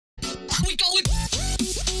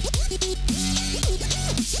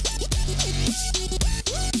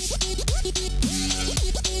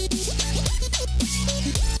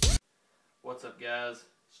guys?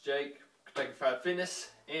 It's Jake, Kentucky Fried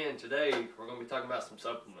Fitness, and today we're going to be talking about some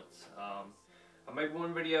supplements. I made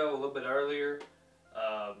one video a little bit earlier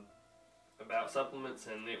about supplements,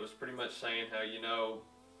 and it was pretty much saying how you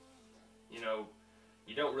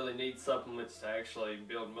don't really need supplements to actually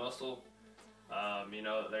build muscle.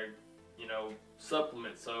 They're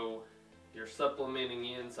supplements, so you're supplementing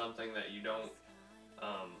in something that you don't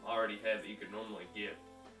already have that you could normally get.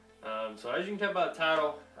 So as you can tell by the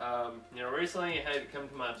title, recently it had come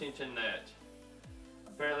to my attention that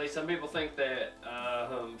apparently some people think that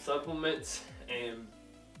supplements and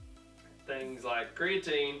things like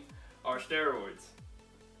creatine are steroids.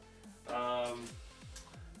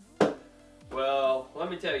 Well, let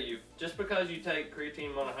me tell you, just because you take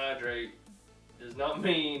creatine monohydrate does not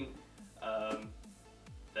mean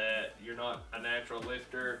that you're not a natural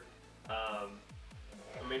lifter.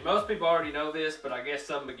 I mean, most people already know this, but I guess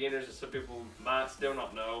some beginners and some people might still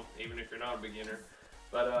not know, even if you're not a beginner.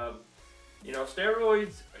 But,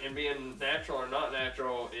 steroids and being natural or not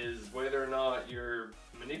natural is whether or not you're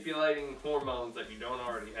manipulating hormones that you don't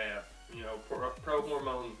already have.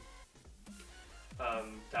 Pro-hormone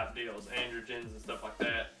type deals, androgens and stuff like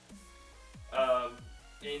that.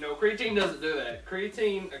 Creatine doesn't do that.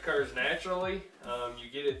 Creatine occurs naturally.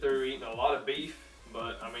 You get it through eating a lot of beef,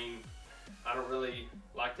 but I mean, I don't really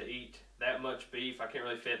like to eat that much beef. I can't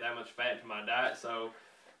really fit that much fat into my diet, so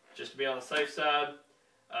just to be on the safe side,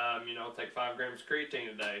 take 5 grams of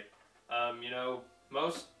creatine a day.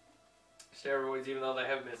 Most steroids, even though they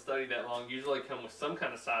haven't been studied that long, usually come with some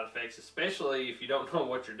kind of side effects, especially if you don't know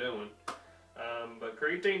what you're doing. But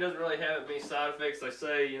creatine doesn't really have many side effects. They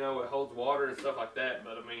say, it holds water and stuff like that,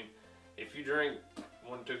 but I mean, if you drink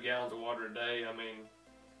 1 to 2 gallons of water a day,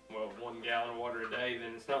 1 gallon of water a day,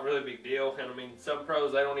 then it's not really a big deal. And I mean, some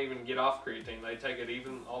pros, they don't even get off creatine. They take it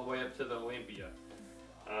even all the way up to the Olympia.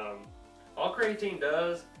 All creatine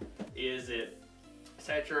does is it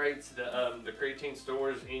saturates the creatine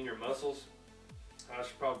stores in your muscles. I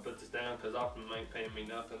should probably put this down because Optimum ain't paying me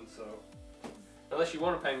nothing, so unless you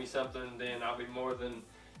want to pay me something, then I'll be more than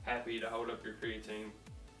happy to hold up your creatine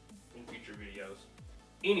in future videos.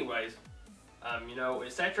 Anyways,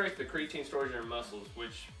 it saturates the creatine stores in your muscles,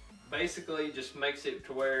 which basically just makes it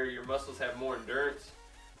to where your muscles have more endurance,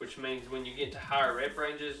 which means when you get to higher rep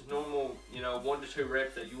ranges, normal, 1 to 2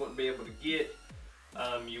 reps that you wouldn't be able to get,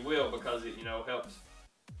 you will, because it, helps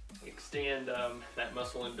extend that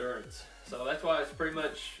muscle endurance. So that's why it's pretty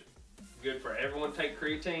much good for everyone to take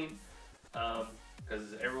creatine,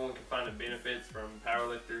 because everyone can find the benefits, from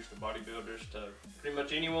powerlifters to bodybuilders to pretty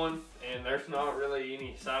much anyone, and there's not really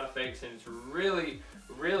any side effects, and it's really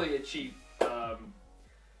a cheap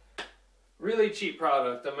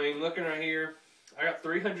product. I mean, looking right here, I got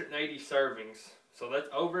 380 servings, so that's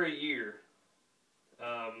over a year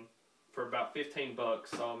for about 15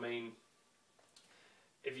 bucks. So I mean,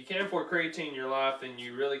 if you can't afford creatine in your life, then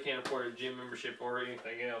you really can't afford a gym membership or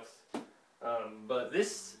anything else. But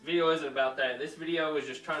this video isn't about that. This video is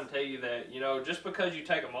just trying to tell you that, just because you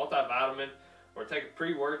take a multivitamin or take a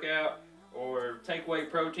pre-workout or take whey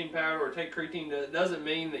protein powder or take creatine, that doesn't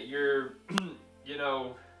mean that you're,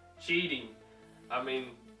 cheating. I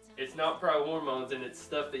mean, it's not pro-hormones, and it's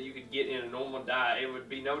stuff that you could get in a normal diet. It would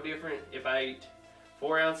be no different if I ate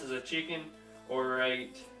 4 ounces of chicken or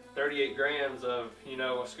ate 38 grams of,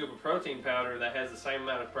 a scoop of protein powder that has the same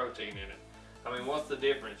amount of protein in it. I mean, what's the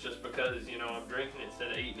difference just because, I'm drinking it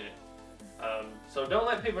instead of eating it? So don't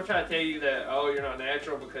let people try to tell you that, oh, you're not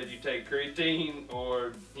natural because you take creatine,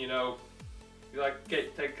 or, you like to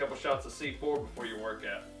take a couple shots of C4 before your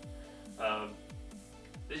workout.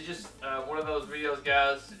 This is just one of those videos,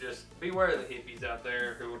 guys, to just beware of the hippies out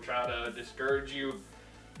there who will try to discourage you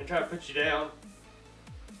and try to put you down.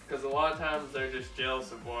 Because a lot of times they're just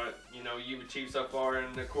jealous of what, you've achieved so far,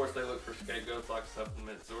 and of course they look for scapegoats like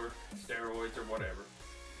supplements or steroids or whatever.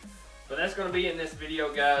 But that's going to be it in this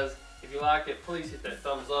video, guys. If you like it, please hit that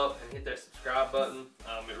thumbs up and hit that subscribe button.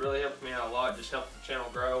 It really helps me out a lot, just helps the channel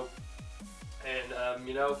grow. And,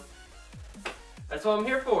 that's what I'm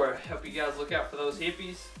here for. Help you guys look out for those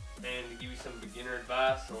hippies and give you some beginner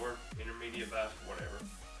advice or intermediate advice or whatever.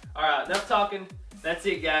 Alright, enough talking. That's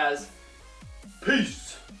it, guys.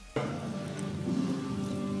 Peace.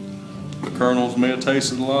 The Colonel's may have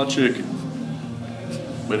tasted a lot of chicken,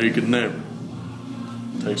 but he could never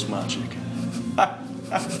taste my chicken.